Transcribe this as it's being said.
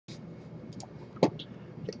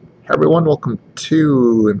Hey everyone, welcome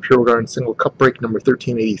to Imperial Garden Single Cup Break number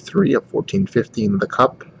 1383 of 1415 the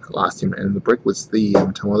Cup. Last team in the break was the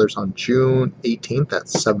Edmonton Oilers on June 18th at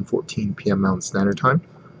 7:14 p.m. Mountain Standard Time.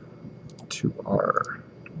 To our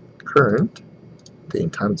current date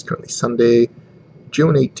and time, it's currently Sunday,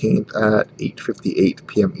 June 18th at 8:58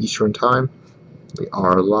 p.m. Eastern Time. We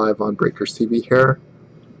are live on Breakers TV here,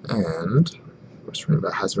 and first running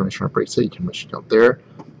back has been on break, so you can wish it out there.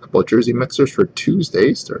 Couple of jersey mixers for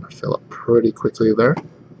Tuesday, starting to fill up pretty quickly there.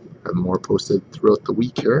 Have more posted throughout the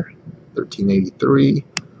week here. 1383.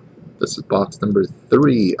 This is box number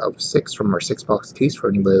 3 of 6 from our 6-box case for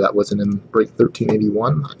anybody that wasn't in break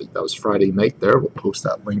 1381. I think that was Friday night there. We'll post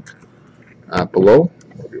that link below.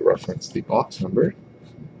 We'll reference the box number.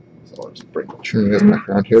 So I'll just turn this back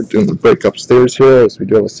around here, doing the break upstairs here as we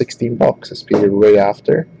do have a 16 box speeded right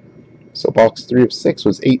after. So box 3 of 6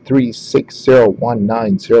 was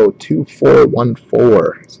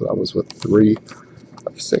 83601902414. So that was with 3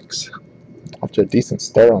 of 6. Off to a decent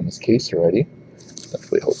start on this case already.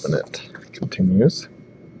 Definitely hoping it continues.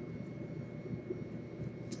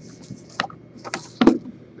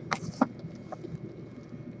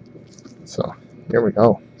 So here we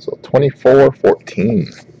go. So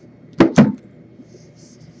 24-14.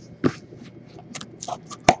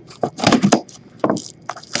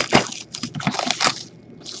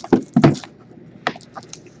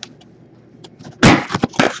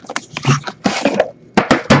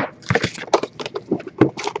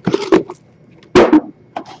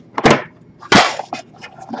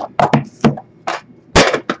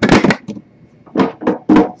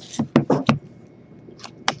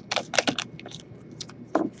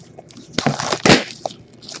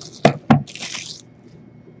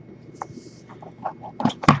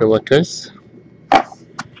 Good luck, guys.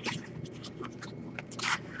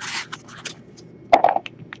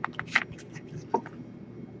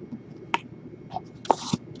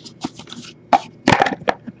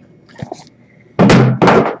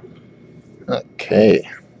 Okay,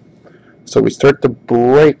 so we start the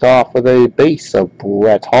break off with a base of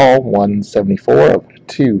Brett Hall, 174 of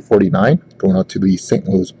 249, going out to the St.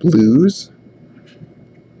 Louis Blues.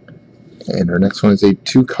 And our next one is a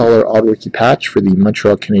 2-color auto rookie patch for the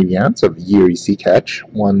Montreal Canadiens of Yuri Catch,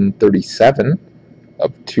 137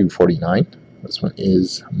 of 249. This one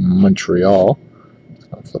is Montreal.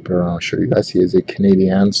 I'll flip it around and show you guys. He is a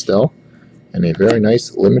Canadian still. And a very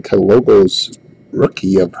nice limited logos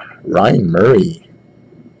rookie of Ryan Murray,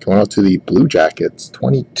 going out to the Blue Jackets,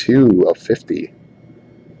 22 of 50.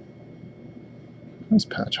 Nice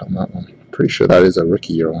patch on that one. Pretty sure that is a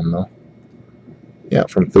rookie year one though. Yeah,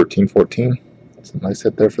 from 13-14. It's a nice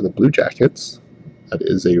hit there for the Blue Jackets. That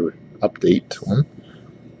is a update one.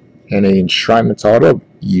 And a enshrinement auto of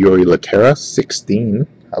Yuri Laterra, 16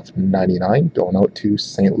 of 99, going out to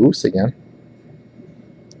St. Louis again.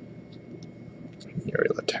 Yuri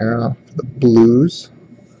Laterra for the Blues.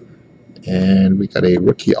 And we got a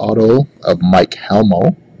rookie auto of Mike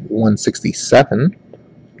Helmo, 167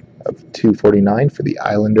 of 249 for the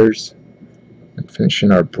Islanders. And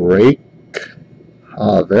finishing our break.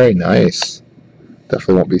 Oh, very nice.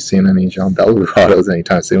 Definitely won't be seeing any John Bellevue autos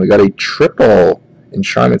anytime soon. We got a triple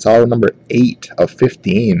enshrinement auto number 8 of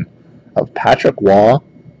 15 of Patrick Waugh,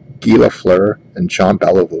 Guy Lafleur, and John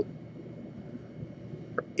Bellevue.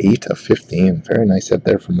 8 of 15. Very nice hit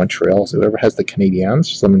there from Montreal. So whoever has the Canadiens,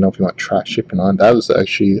 just let me know if you want track shipping on. That was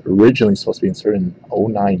actually originally supposed to be inserted in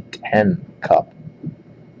 09-10 Cup.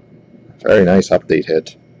 Very nice update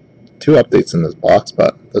hit. 2 updates in this box,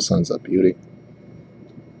 but this one's a beauty.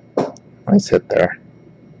 Nice hit there.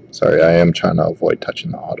 Sorry, I am trying to avoid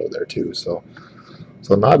touching the auto there too. So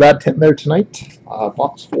not a bad hit there tonight.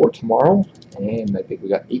 Box 4 tomorrow, and I think we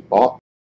got 8 box.